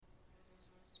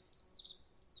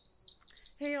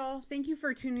Hey y'all, thank you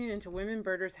for tuning into Women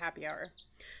Birders Happy Hour.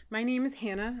 My name is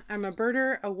Hannah. I'm a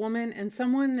birder, a woman, and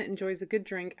someone that enjoys a good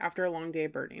drink after a long day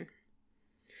of birding.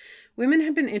 Women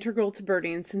have been integral to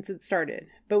birding since it started,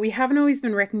 but we haven't always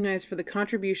been recognized for the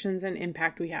contributions and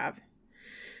impact we have.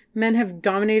 Men have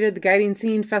dominated the guiding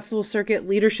scene, festival circuit,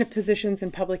 leadership positions,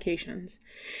 and publications.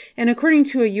 And according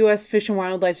to a U.S. Fish and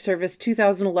Wildlife Service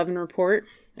 2011 report,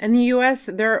 in the U.S.,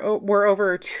 there were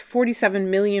over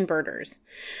 47 million birders.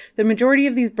 The majority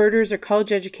of these birders are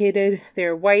college educated, they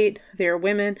are white, they are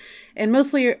women, and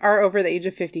mostly are over the age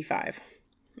of 55.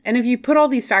 And if you put all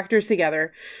these factors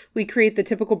together, we create the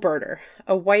typical birder,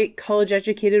 a white, college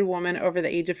educated woman over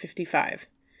the age of 55.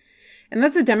 And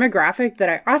that's a demographic that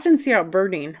I often see out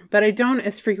birding, but I don't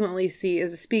as frequently see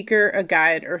as a speaker, a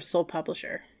guide, or a sole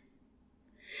publisher.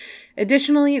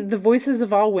 Additionally, the voices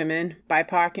of all women,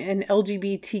 BIPOC, and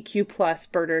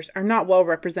LGBTQ+ birders are not well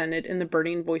represented in the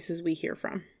birding voices we hear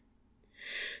from.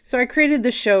 So I created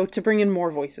this show to bring in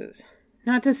more voices.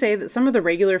 Not to say that some of the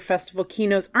regular festival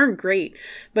keynotes aren't great,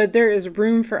 but there is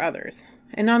room for others.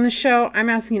 And on the show, I'm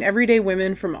asking everyday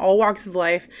women from all walks of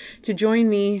life to join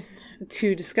me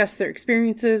to discuss their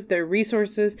experiences, their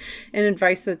resources, and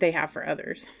advice that they have for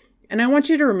others. And I want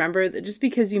you to remember that just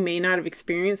because you may not have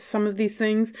experienced some of these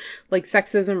things, like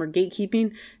sexism or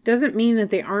gatekeeping, doesn't mean that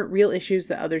they aren't real issues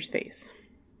that others face.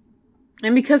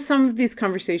 And because some of these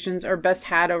conversations are best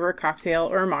had over a cocktail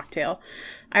or a mocktail,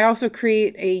 I also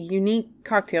create a unique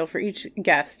cocktail for each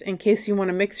guest in case you want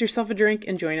to mix yourself a drink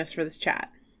and join us for this chat.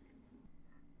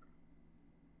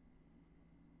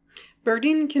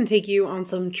 Birding can take you on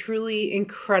some truly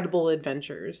incredible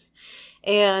adventures.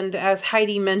 And as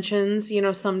Heidi mentions,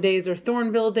 some days are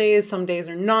thornbill days, some days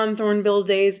are non-thornbill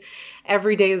days.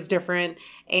 Every day is different,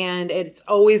 and it's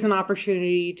always an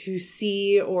opportunity to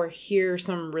see or hear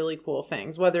some really cool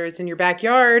things, whether it's in your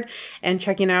backyard and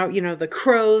checking out, the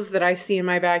crows that I see in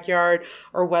my backyard,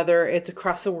 or whether it's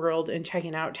across the world and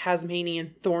checking out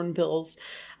Tasmanian thornbills.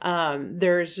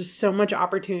 There's just so much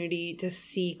opportunity to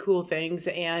see cool things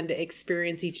and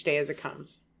experience each day as it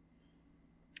comes.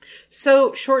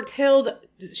 So short-tailed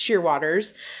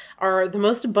shearwaters are the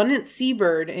most abundant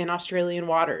seabird in Australian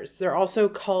waters. They're also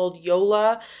called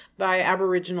yola by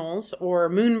Aboriginals, or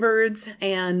moonbirds,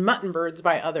 and muttonbirds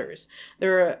by others.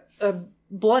 They're a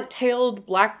blunt-tailed,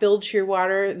 black-billed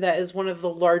shearwater that is one of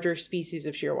the larger species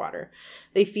of shearwater.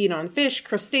 They feed on fish,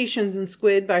 crustaceans, and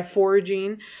squid by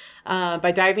foraging,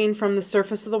 by diving from the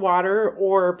surface of the water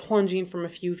or plunging from a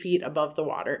few feet above the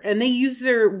water. And they use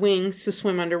their wings to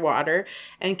swim underwater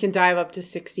and can dive up to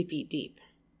 60 feet deep.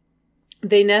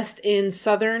 They nest in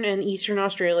southern and eastern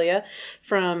Australia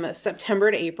from September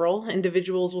to April.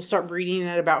 Individuals will start breeding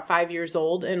at about 5 years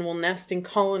old and will nest in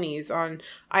colonies on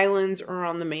islands or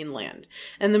on the mainland.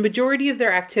 And the majority of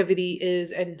their activity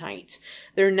is at night.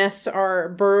 Their nests are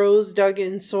burrows dug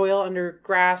in soil under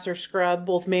grass or scrub.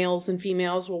 Both males and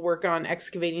females will work on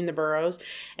excavating the burrows.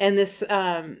 And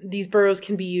these burrows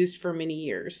can be used for many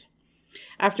years.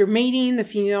 After mating, the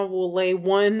female will lay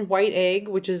one white egg,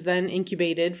 which is then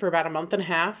incubated for about a month and a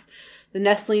half. The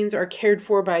nestlings are cared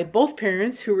for by both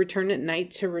parents, who return at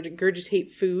night to regurgitate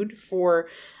food for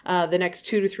the next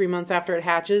 2 to 3 months after it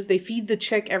hatches. They feed the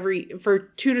chick for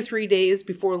 2 to 3 days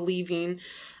before leaving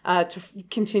to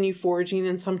continue foraging,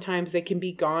 and sometimes they can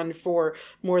be gone for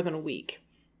more than a week.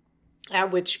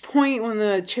 At which point, when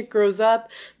the chick grows up,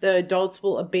 the adults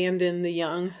will abandon the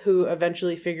young, who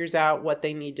eventually figures out what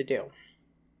they need to do.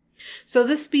 So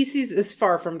this species is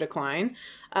far from decline.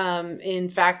 In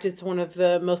fact, it's one of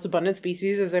the most abundant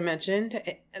species, as I mentioned,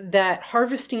 that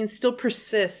harvesting still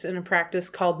persists in a practice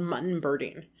called mutton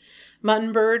birding.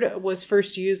 Mutton bird was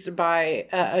first used by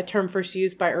a term first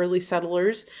used by early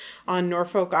settlers on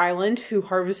Norfolk Island, who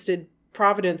harvested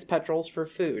Providence petrels for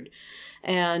food,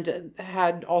 and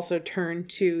had also turned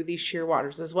to these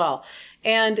shearwaters as well.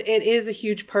 And it is a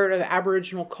huge part of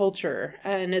Aboriginal culture,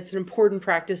 and it's an important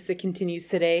practice that continues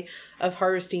today of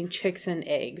harvesting chicks and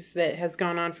eggs that has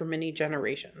gone on for many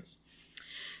generations.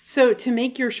 So to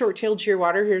make your short-tailed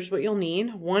shearwater, here's what you'll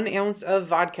need. 1 ounce of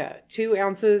vodka, 2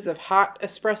 ounces of hot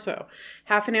espresso,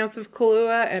 half an ounce of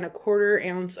Kahlua, and 1/4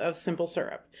 ounce of simple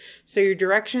syrup. So your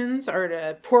directions are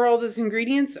to pour all these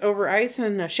ingredients over ice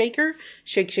in a shaker,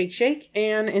 shake, shake, shake,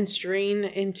 and strain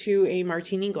into a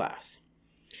martini glass.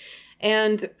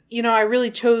 And, I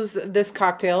really chose this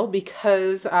cocktail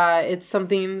because it's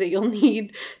something that you'll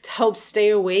need to help stay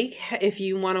awake if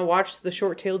you want to watch the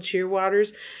short-tailed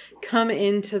shearwaters come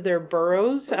into their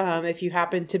burrows if you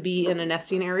happen to be in a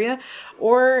nesting area,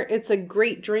 or it's a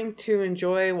great drink to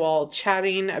enjoy while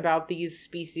chatting about these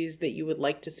species that you would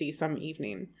like to see some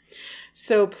evening.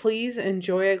 So please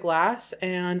enjoy a glass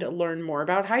and learn more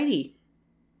about Heidi.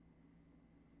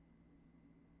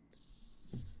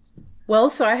 Well,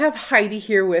 so I have Heidi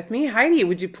here with me. Heidi,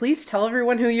 would you please tell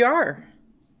everyone who you are?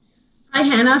 Hi,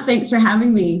 Hannah. Thanks for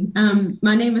having me.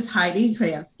 My name is Heidi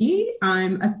Krajewski.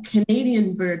 I'm a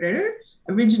Canadian birder,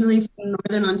 originally from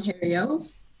Northern Ontario.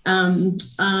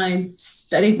 I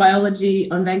studied biology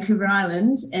on Vancouver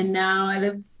Island, and now I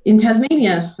live in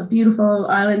Tasmania, a beautiful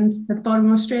island at the bottom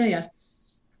of Australia.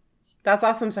 That's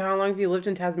awesome. So how long have you lived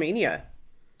in Tasmania?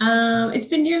 It's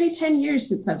been nearly 10 years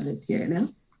since I've lived here now.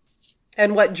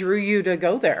 And what drew you to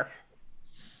go there?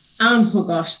 Oh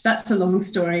gosh, that's a long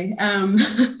story.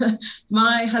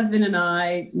 My husband and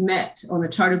I met on a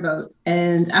charter boat,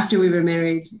 and after we were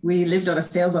married, we lived on a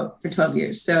sailboat for 12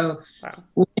 years. So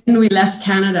Wow. when we left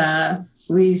Canada,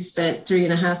 we spent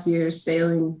 3.5 years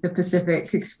sailing the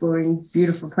Pacific, exploring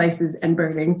beautiful places and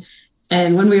birding.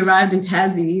 And when we arrived in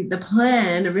Tassie, the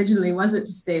plan originally wasn't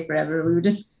to stay forever. We were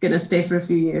just going to stay for a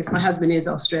few years. My husband is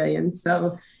Australian,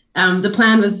 so the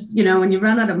plan was, when you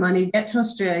run out of money, get to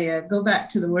Australia, go back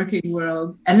to the working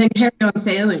world, and then carry on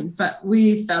sailing. But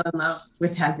we fell in love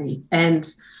with Tassie and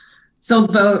sold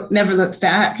the boat, never looked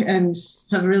back, and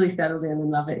have really settled in and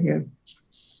love it here.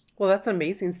 Well, that's an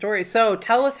amazing story. So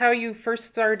tell us how you first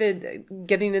started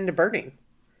getting into birding.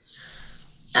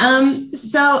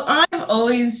 So I've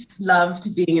always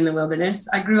loved being in the wilderness.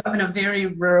 I grew up in a very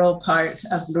rural part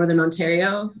of Northern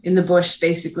Ontario, in the bush,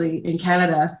 basically, in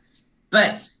Canada.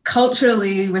 But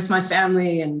culturally, with my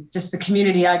family and just the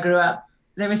community I grew up,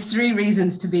 there was 3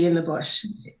 reasons to be in the bush.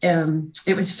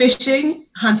 It was fishing,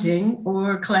 hunting,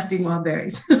 or collecting wild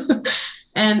berries.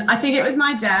 And I think it was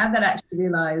my dad that actually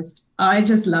realized I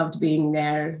just loved being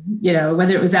there,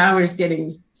 whether it was hours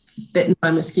getting bitten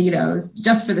by mosquitoes,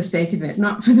 just for the sake of it,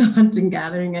 not for the hunt and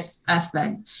gathering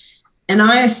aspect. And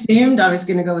I assumed I was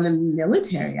going to go in the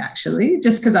military, actually,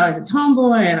 just because I was a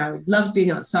tomboy and I loved being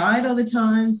outside all the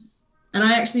time. And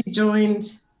I actually joined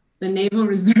the Naval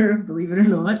Reserve, believe it or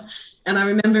not. And I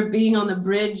remember being on the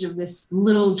bridge of this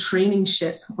little training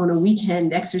ship on a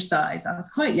weekend exercise. I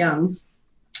was quite young.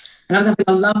 And I was having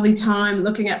a lovely time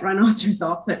looking at rhinoceros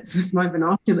auklets with my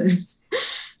binoculars.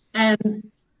 And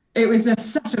it was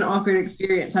such an awkward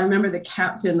experience. I remember the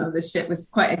captain of the ship was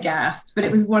quite aghast, but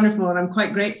it was wonderful. And I'm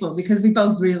quite grateful because we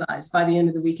both realized by the end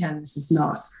of the weekend, this is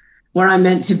not where I'm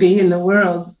meant to be in the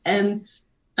world. And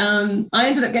I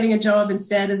ended up getting a job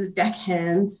instead as a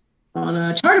deckhand on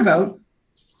a charter boat.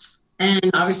 And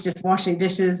I was just washing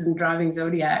dishes and driving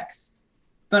Zodiacs.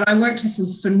 But I worked with some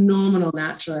phenomenal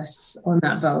naturalists on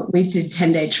that boat. We did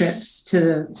 10-day trips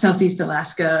to Southeast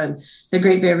Alaska and the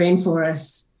Great Bear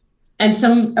Rainforest. And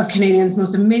some of Canadians'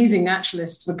 most amazing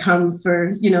naturalists would come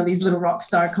for, these little rock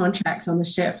star contracts on the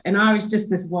ship. And I was just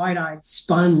this wide-eyed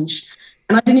sponge.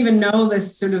 And I didn't even know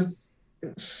this sort of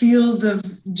field of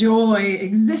joy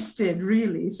existed,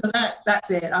 really. So that's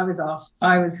it. I was off.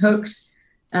 I was hooked.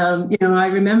 I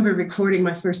remember recording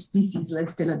my first species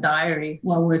list in a diary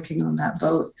while working on that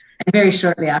boat. And very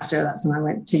shortly after, that's when I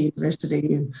went to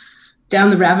university. And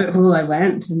down the rabbit hole I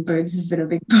went, and birds have been a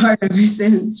big part ever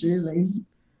since, really.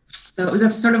 So it was a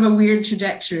sort of a weird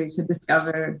trajectory to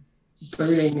discover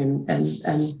birding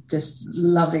and just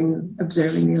loving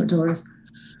observing the outdoors.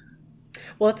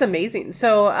 Well, it's amazing.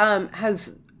 So,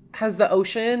 has the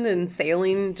ocean and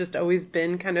sailing just always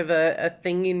been kind of a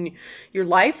thing in your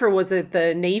life, or was it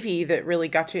the Navy that really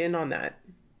got you in on that?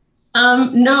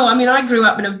 No, I mean, I grew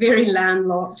up in a very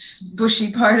landlocked,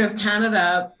 bushy part of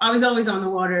Canada. I was always on the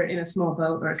water in a small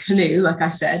boat or a canoe, like I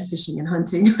said. Fishing and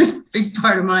hunting was a big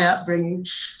part of my upbringing.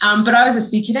 But I was a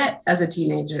sea cadet as a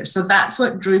teenager. So that's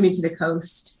what drew me to the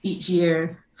coast each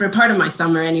year for a part of my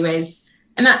summer anyways.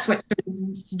 And that's what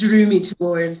drew me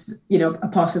towards, a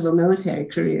possible military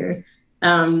career.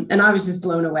 And I was just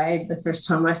blown away the first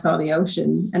time I saw the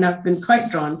ocean. And I've been quite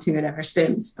drawn to it ever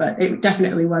since. But it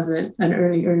definitely wasn't an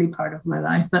early part of my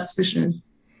life, that's for sure.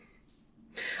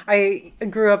 I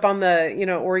grew up on the,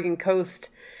 Oregon coast,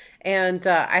 and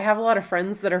I have a lot of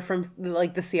friends that are from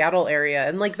like the Seattle area,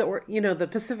 and like the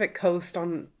Pacific coast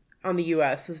on the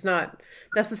US is not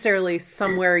necessarily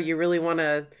somewhere you really want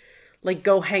to like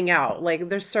go hang out. Like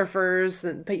there's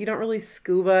surfers, but you don't really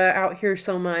scuba out here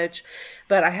so much.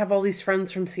 But I have all these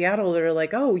friends from Seattle that are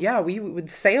like, oh yeah, we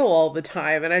would sail all the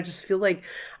time. And I just feel like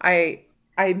I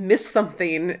missed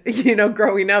something,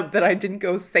 growing up that I didn't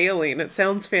go sailing. It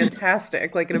sounds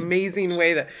fantastic, like an amazing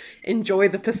way to enjoy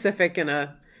the Pacific in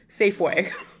a safe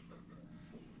way.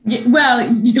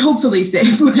 Well, hopefully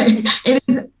safely.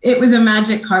 It was a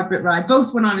magic carpet ride,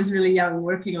 both when I was really young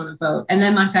working on a boat. And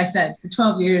then, like I said, for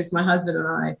 12 years, my husband and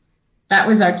I, that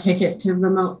was our ticket to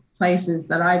remote places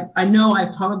that I know I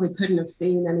probably couldn't have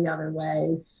seen any other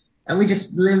way. And we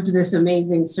just lived this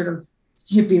amazing sort of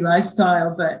hippie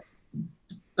lifestyle. But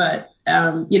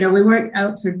we weren't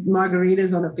out for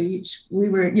margaritas on a beach. We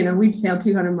were, we'd sail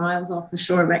 200 miles off the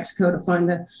shore of Mexico to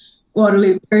find a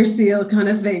Guadalupe fur seal kind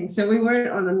of thing. So we weren't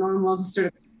on a normal sort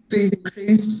of booze and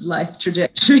cruise life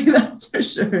trajectory, that's for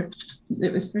sure.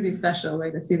 It was pretty special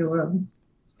way to see the world.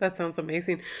 That sounds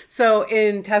amazing. So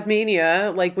in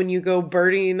Tasmania, like when you go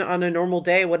birding on a normal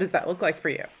day, what does that look like for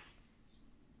you?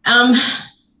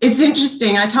 It's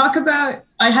interesting.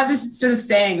 I have this sort of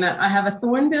saying that I have a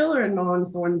thornbill or a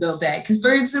non-thornbill day, because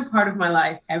birds are part of my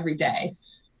life every day.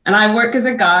 And I work as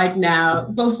a guide now,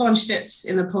 both on ships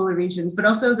in the polar regions, but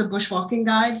also as a bushwalking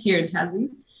guide here in Tassie.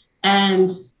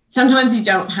 And sometimes you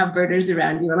don't have birders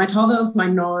around you. And I call those my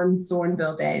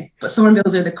non-thornbill days. But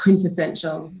thornbills are the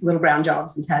quintessential little brown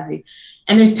jobs in Tassie.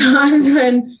 And there's times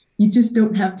when you just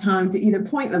don't have time to either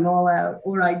point them all out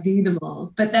or ID them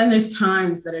all. But then there's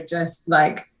times that are just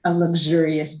like a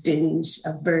luxurious binge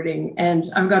of birding. And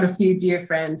I've got a few dear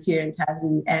friends here in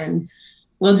Tassie, and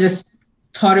we'll just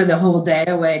potter the whole day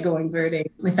away going birding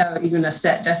without even a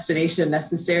set destination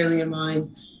necessarily in mind.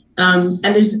 And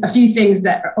there's a few things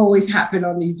that always happen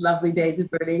on these lovely days of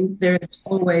birding. There's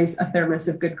always a thermos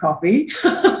of good coffee.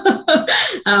 For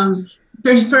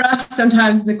us,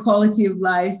 sometimes the quality of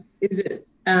life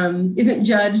isn't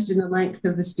judged in the length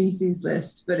of the species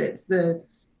list, but it's a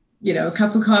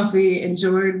cup of coffee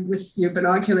enjoyed with your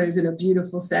binoculars in a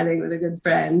beautiful setting with a good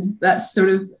friend. That's sort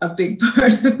of a big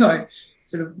part of our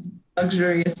sort of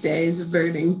luxurious days of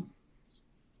birding.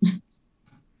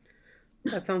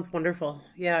 That sounds wonderful.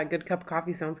 Yeah, a good cup of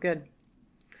coffee sounds good.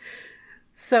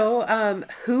 So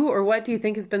who or what do you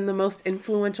think has been the most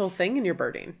influential thing in your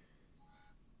birding?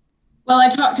 Well, I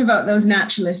talked about those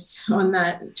naturalists on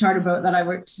that charter boat that I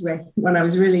worked with when I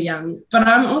was really young, but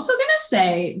I'm also going to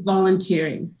say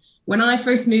volunteering. When I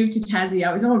first moved to Tassie,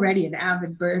 I was already an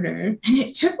avid birder, and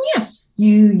it took me a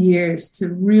few years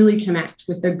to really connect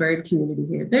with the bird community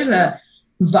here. There's a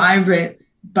vibrant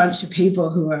bunch of people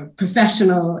who are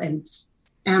professional and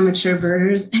amateur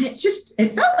birders, and it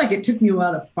felt like it took me a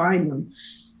while to find them.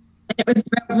 And it was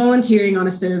volunteering on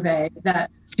a survey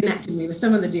that connected me with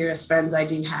some of the dearest friends I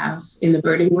do have in the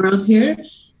birding world here.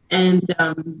 And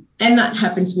that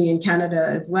happened to me in Canada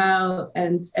as well.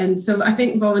 And so I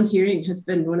think volunteering has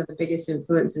been one of the biggest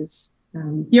influences.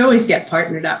 You always get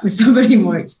partnered up with somebody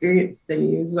more experienced than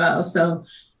you as well. So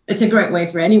it's a great way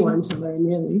for anyone to learn,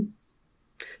 really.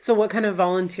 So what kind of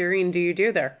volunteering do you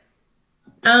do there?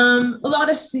 A lot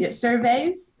of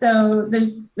surveys. So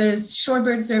there's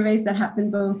shorebird surveys that happen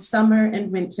both summer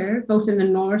and winter, both in the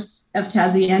north of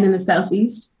Tassie and in the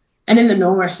southeast. And in the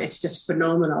north, it's just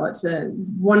phenomenal. It's a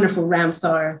wonderful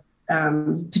Ramsar,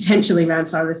 potentially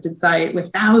Ramsar lifted site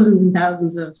with thousands and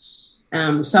thousands of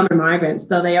summer migrants.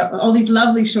 So all these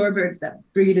lovely shorebirds that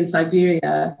breed in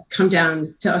Siberia come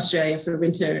down to Australia for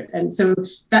winter. And so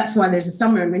that's why there's a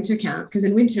summer and winter count, because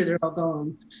in winter they're all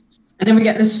gone. And then we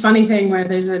get this funny thing where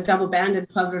there's a double-banded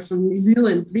plover from New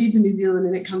Zealand, breeds in New Zealand,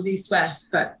 and it comes east-west.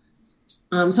 But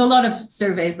so a lot of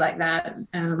surveys like that.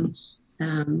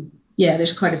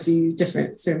 There's quite a few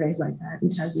different surveys like that in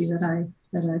Tassie that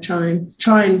I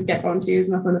try and get onto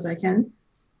as often as I can.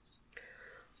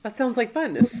 That sounds like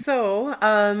fun. So,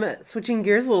 switching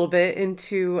gears a little bit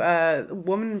into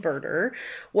woman birder,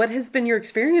 what has been your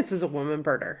experience as a woman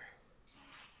birder?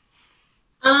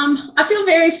 I feel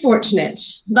very fortunate.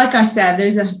 Like I said,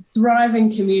 there's a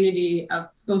thriving community of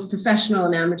both professional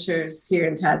and amateurs here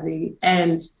in Tassie,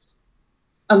 and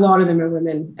a lot of them are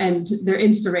women, and they're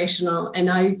inspirational. And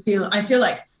I feel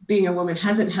like being a woman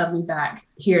hasn't held me back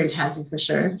here in Tassie for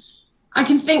sure. I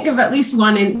can think of at least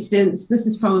one instance, this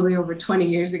is probably over 20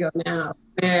 years ago now,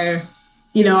 where,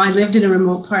 I lived in a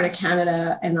remote part of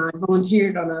Canada and I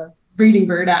volunteered on a breeding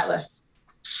bird atlas.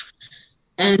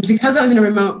 And because I was in a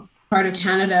remote part of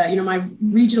Canada, my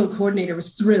regional coordinator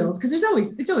was thrilled, because it's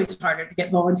always harder to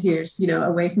get volunteers,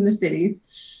 away from the cities.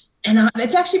 And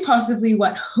it's actually possibly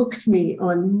what hooked me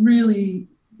on really,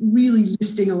 really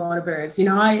listing a lot of birds.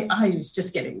 I was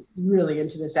just getting really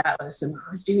into this atlas, and I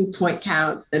was doing point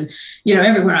counts, and,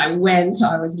 everywhere I went,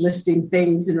 I was listing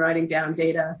things and writing down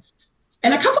data.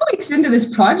 And a couple of weeks into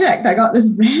this project, I got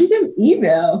this random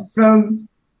email from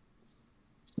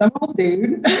some old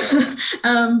dude,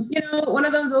 one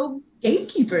of those old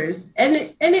gatekeepers.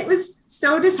 And it was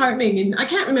so disheartening. And I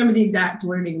can't remember the exact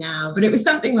wording now, but it was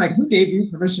something like, who gave you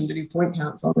permission to do point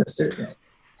counts on this survey?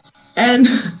 And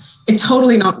it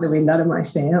totally knocked the wind out of my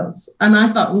sails. And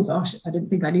I thought, oh gosh, I didn't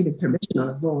think I needed permission on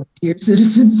a volunteer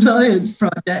citizen science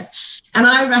project. And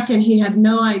I reckon he had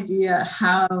no idea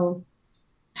how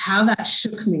that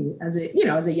shook me as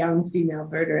a young female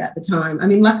birder at the time. I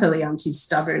mean, luckily I'm too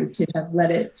stubborn to have let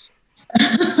it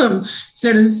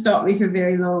sort of stop me for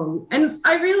very long. And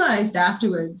I realized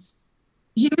afterwards,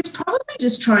 he was probably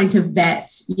just trying to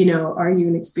vet, are you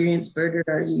an experienced birder?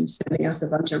 Or are you sending us a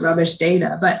bunch of rubbish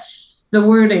data? But the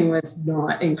wording was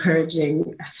not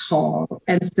encouraging at all.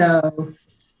 And so,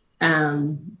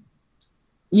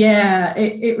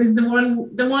 it was the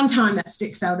one time that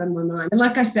sticks out on my mind. And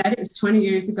like I said, it was 20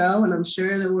 years ago, and I'm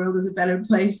sure the world is a better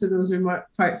place in those remote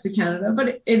parts of Canada,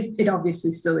 but it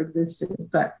obviously still existed.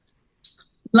 But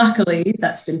luckily,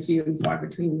 that's been few and far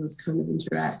between, those kind of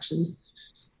interactions.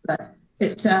 But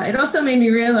it also made me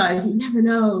realize you never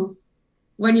know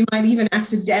when you might even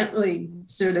accidentally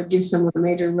sort of give someone a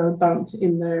major road bump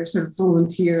in their sort of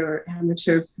volunteer or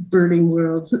amateur birding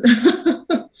world.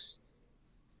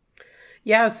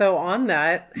 Yeah, so on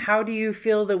that, how do you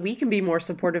feel that we can be more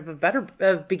supportive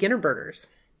of beginner birders?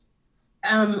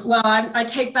 Well, I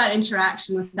take that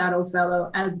interaction with that old fellow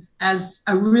as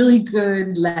a really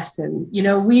good lesson.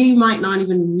 We might not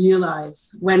even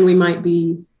realize when we might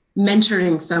be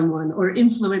mentoring someone or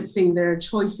influencing their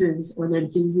choices or their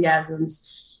enthusiasms.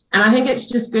 And I think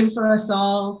it's just good for us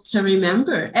all to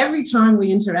remember every time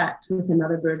we interact with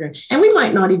another birder, and we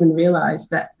might not even realize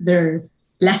that they're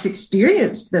less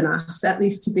experienced than us, at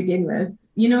least to begin with,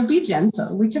 be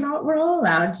gentle. We're all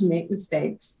allowed to make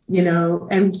mistakes,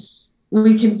 and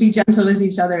we can be gentle with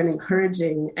each other and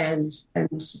encouraging and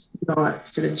not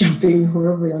sort of jumping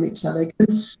horribly on each other,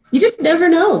 because you just never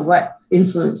know what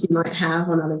influence you might have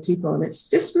on other people. And it's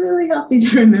just really healthy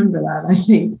to remember that, I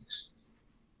think.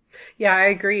 Yeah, I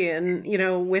agree. And,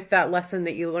 with that lesson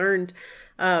that you learned,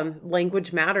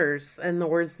 language matters, and the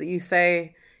words that you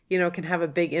say, can have a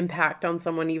big impact on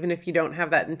someone, even if you don't have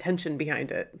that intention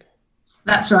behind it.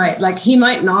 That's right. Like, he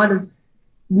might not have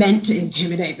meant to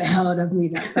intimidate the hell out of me,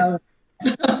 that fellow.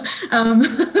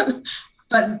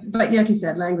 But like you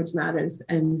said, language matters.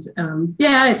 And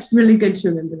it's really good to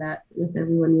remember that with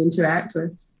everyone you interact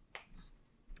with.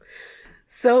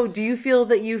 So do you feel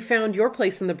that you found your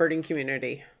place in the birding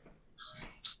community?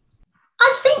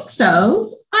 I think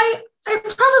so.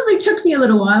 It probably took me a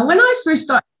little while. When I first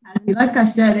got, like I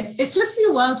said, it took me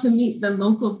a while to meet the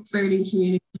local birding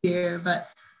community here, but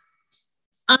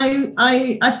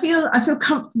I feel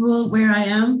comfortable where I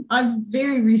am. I've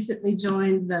very recently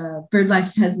joined the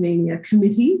BirdLife Tasmania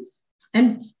committee,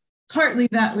 and partly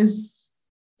that was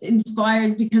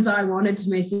inspired because I wanted to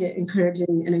make it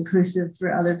encouraging and inclusive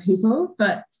for other people.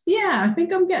 But yeah, I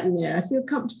think I'm getting there. I feel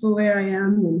comfortable where I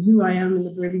am and who I am in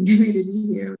the birding community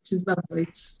here, which is lovely.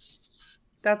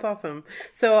 That's awesome.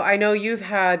 So I know you've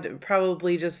had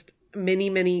probably just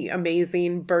many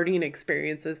amazing birding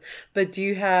experiences, but do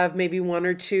you have maybe one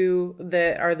or two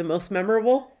that are the most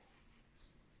memorable?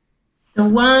 The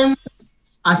one,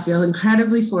 I feel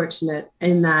incredibly fortunate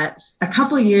in that a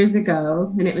couple of years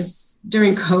ago, and it was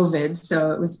during COVID,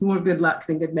 so it was more good luck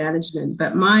than good management,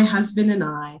 but my husband and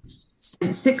I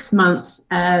spent 6 months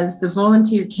as the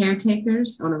volunteer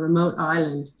caretakers on a remote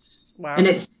island. Wow. And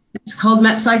it's called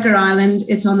Metsyker Island.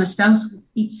 It's on the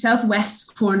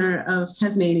southwest corner of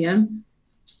Tasmania.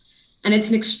 And it's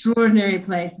an extraordinary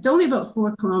place. It's only about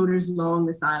 4 kilometers long,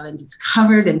 this island. It's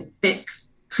covered in thick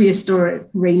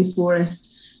prehistoric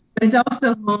rainforest. But it's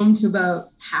also home to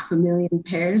about 500,000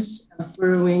 pairs of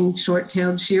burrowing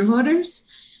short-tailed shearwaters.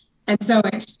 And so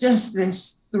it's just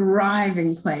this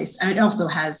thriving place. And it also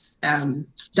has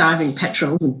diving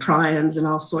petrels and prions and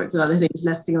all sorts of other things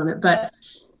nesting on it. But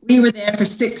we were there for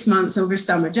 6 months over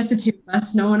summer, just the two of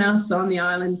us, no one else on the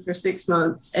island for 6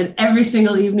 months. And every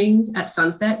single evening at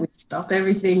sunset, we'd stop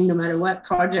everything, no matter what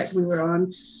project we were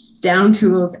on, down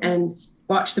tools and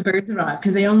watch the birds arrive,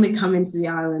 because they only come into the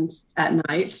island at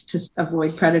night to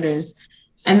avoid predators.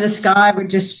 And the sky would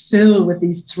just fill with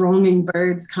these thronging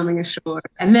birds coming ashore.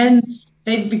 And then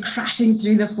they'd be crashing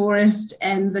through the forest,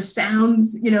 and the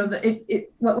sounds,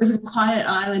 what was a quiet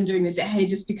island during the day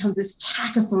just becomes this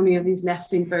cacophony of these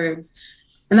nesting birds.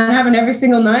 And that happened every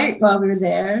single night while we were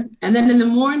there. And then in the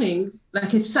morning,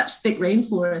 like, it's such thick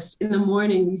rainforest, in the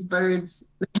morning, these birds,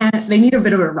 they need a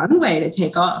bit of a runway to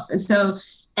take off. And so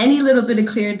any little bit of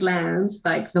cleared land,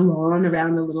 like the lawn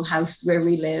around the little house where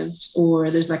we lived, or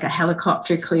there's like a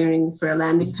helicopter clearing for a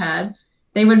landing pad,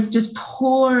 they would just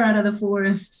pour out of the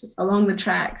forest along the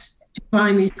tracks to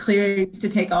find these clearings to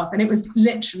take off. And it was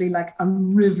literally like a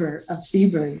river of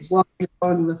seabirds walking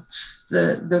along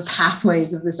the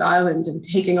pathways of this island and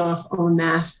taking off en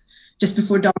masse just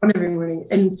before dawn every morning.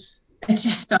 And it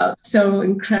just felt so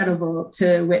incredible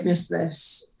to witness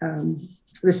this,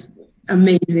 this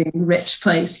amazing, rich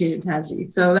place here in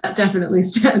Tassie. So that definitely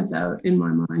stands out in my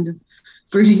mind of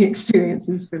birding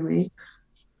experiences for me.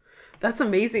 That's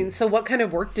amazing. So what kind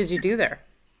of work did you do there?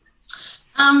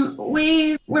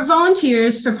 We were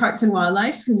volunteers for Parks and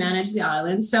Wildlife who manage the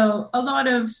island. So a lot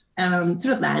of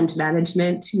sort of land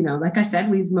management, you know, like I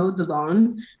said, we mowed the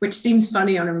lawn, which seems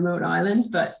funny on a remote island,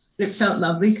 but it felt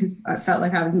lovely because I felt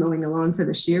like I was mowing the lawn for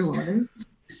the shearwaters.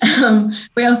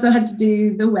 We also had to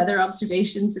do the weather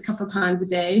observations a couple of times a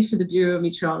day for the Bureau of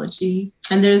Meteorology.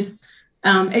 And there's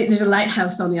a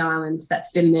lighthouse on the island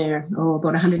that's been there, about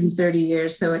 130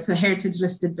 years. So it's a heritage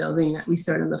listed building that we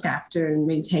sort of look after and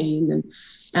maintain.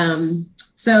 And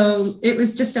so it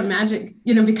was just a magic,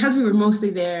 you know, because we were mostly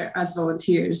there as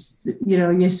volunteers, you know,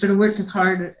 you sort of worked as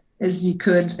hard as you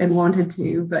could and wanted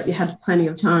to, but you had plenty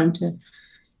of time to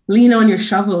lean on your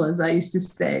shovel, as I used to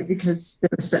say, because there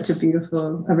was such a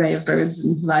beautiful array of birds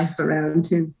and life around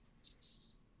too.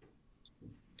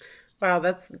 Wow,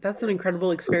 that's an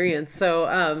incredible experience.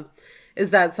 So, is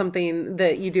that something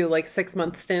that you do like 6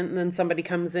 month stint and then somebody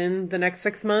comes in the next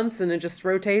 6 months and it just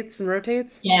rotates and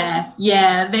rotates? Yeah.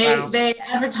 They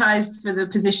advertised for the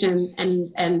position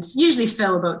and usually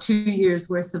fill about 2 years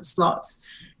worth of slots.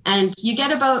 And you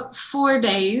get about 4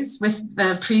 days with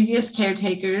the previous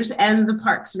caretakers and the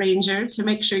parks ranger to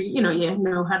make sure, you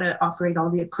know how to operate all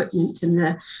the equipment and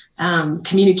the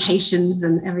communications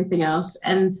and everything else.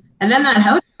 And then that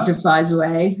helicopter flies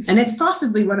away. And it's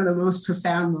possibly one of the most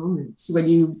profound moments when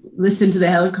you listen to the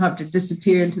helicopter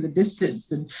disappear into the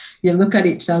distance and you look at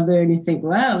each other and you think,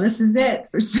 wow, this is it.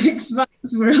 For 6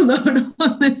 months, we're alone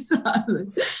on this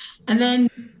island. And then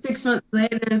 6 months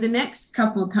later, the next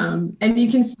couple come and you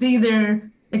can see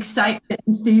their excitement,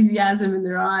 enthusiasm in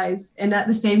their eyes. And at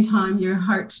the same time, your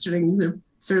heartstrings are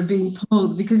sort of being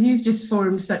pulled because you've just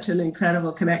formed such an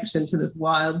incredible connection to this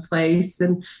wild place.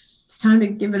 And it's time to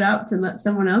give it up and let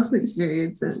someone else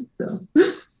experience it. So,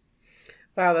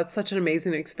 wow, that's such an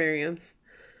amazing experience.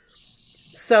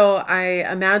 So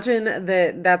I imagine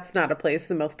that that's not a place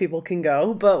that most people can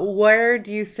go, but where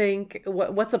do you think,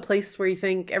 what's a place where you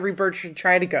think every bird should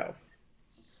try to go?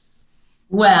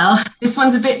 Well, this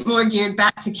one's a bit more geared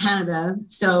back to Canada.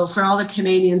 So for all the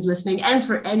Canadians listening and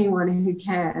for anyone who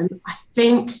can, I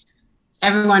think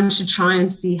everyone should try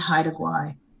and see Haida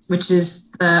Gwaii, which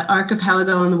is the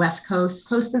archipelago on the west coast,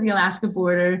 close to the Alaska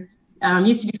border.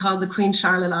 Used to be called the Queen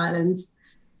Charlotte Islands.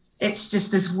 It's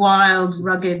just this wild,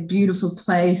 rugged, beautiful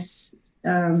place.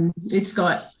 It's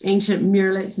got ancient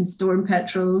murrelets and storm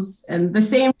petrels, and the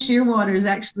same shearwaters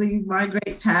actually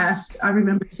migrate past. I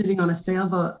remember sitting on a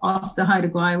sailboat off the Haida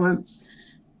Gwaii once,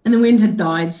 and the wind had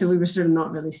died, so we were sort of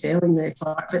not really sailing very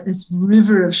far, but this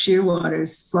river of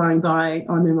shearwaters flying by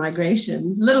on their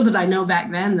migration. Little did I know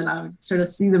back then that I would sort of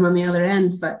see them on the other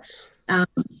end, but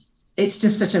it's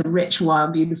just such a rich,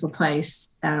 wild, beautiful place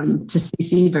to see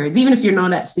seabirds. Even if you're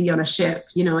not at sea on a ship,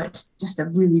 you know, it's just a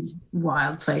really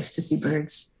wild place to see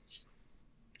birds.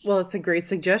 Well, it's a great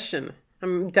suggestion.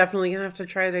 I'm definitely going to have to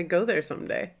try to go there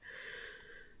someday.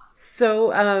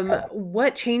 So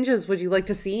what changes would you like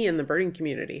to see in the birding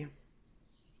community?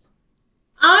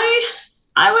 I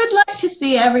would like to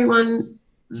see everyone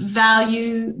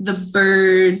value the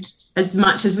bird as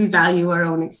much as we value our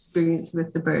own experience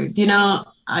with the bird. You know,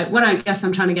 what I guess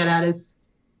I'm trying to get at is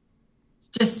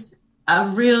just a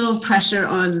real pressure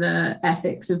on the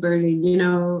ethics of birding. You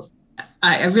know,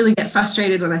 I really get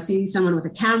frustrated when I see someone with a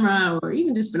camera or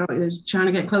even just binoculars trying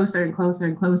to get closer and closer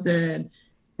and closer and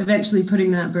eventually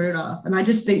putting that bird off. And I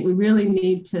just think we really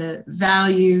need to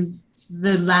value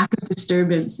the lack of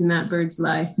disturbance in that bird's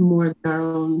life more than our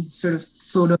own sort of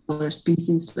photo or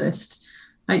species list.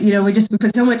 You know, we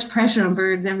put so much pressure on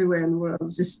birds everywhere in the world.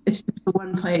 It's just the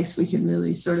one place we can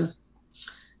really sort of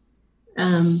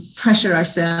pressure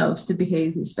ourselves to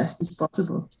behave as best as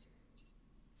possible.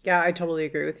 Yeah, I totally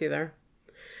agree with you there.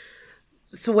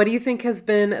 So what do you think has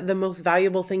been the most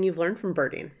valuable thing you've learned from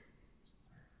birding?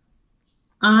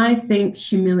 I think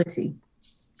humility.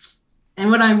 And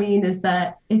what I mean is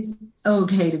that it's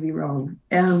okay to be wrong.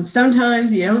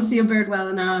 Sometimes you don't see a bird well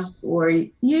enough, or you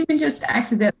even just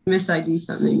accidentally mis-ID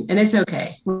something, and it's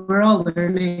okay. We're all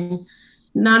learning.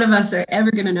 None of us are ever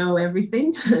going to know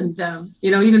everything. And, you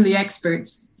know, even the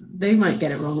experts, they might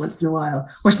get it wrong once in a while,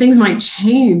 or things might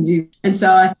change. And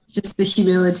so just the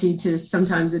humility to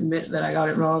sometimes admit that I got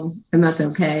it wrong, and that's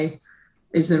okay.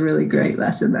 It's a really great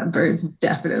lesson that birds have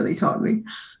definitely taught me.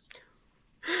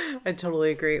 I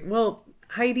totally agree. Well,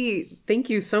 Heidi, thank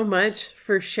you so much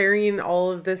for sharing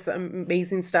all of this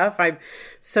amazing stuff. I'm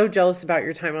so jealous about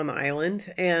your time on the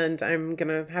island, and I'm going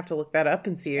to have to look that up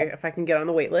and see if I can get on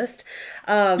the wait list.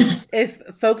 If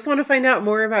folks want to find out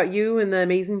more about you and the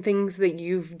amazing things that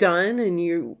you've done and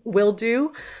you will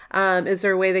do, is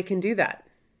there a way they can do that?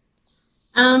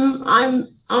 I'm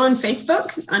on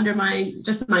Facebook under my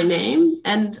name,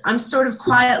 and I'm sort of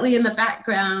quietly in the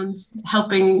background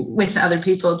helping with other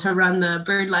people to run the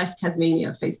BirdLife Tasmania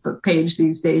Facebook page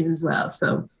these days as well.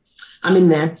 So I'm in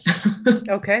there.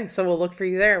 Okay, so we'll look for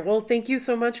you there. Well, thank you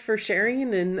so much for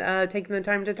sharing and taking the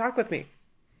time to talk with me.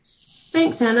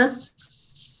 Thanks, Hannah.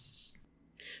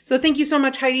 So thank you so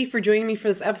much, Heidi, for joining me for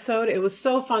this episode. It was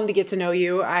so fun to get to know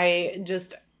you. I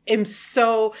just am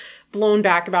so blown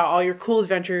back about all your cool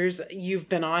adventures you've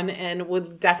been on and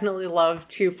would definitely love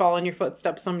to follow in your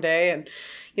footsteps someday. And,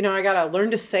 you know, I got to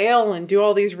learn to sail and do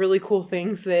all these really cool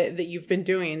things that you've been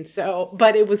doing. So,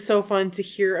 but it was so fun to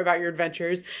hear about your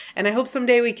adventures. And I hope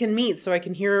someday we can meet so I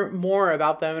can hear more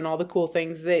about them and all the cool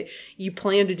things that you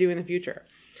plan to do in the future.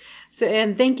 So,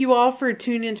 and thank you all for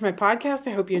tuning into my podcast.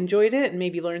 I hope you enjoyed it and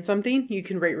maybe learned something. You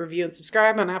can rate, review, and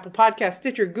subscribe on Apple Podcasts,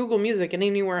 Stitcher, Google Music, and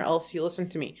anywhere else you listen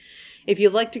to me. If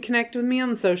you'd like to connect with me on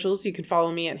the socials, you can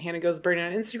follow me at Hannah Goes Birding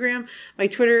on Instagram. My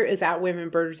Twitter is at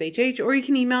WomenBirdersHH, or you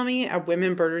can email me at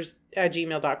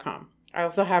womenbirders@gmail.com. I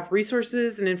also have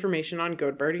resources and information on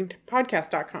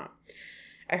gobirdingpodcast.com.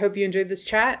 I hope you enjoyed this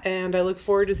chat, and I look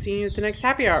forward to seeing you at the next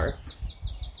happy hour.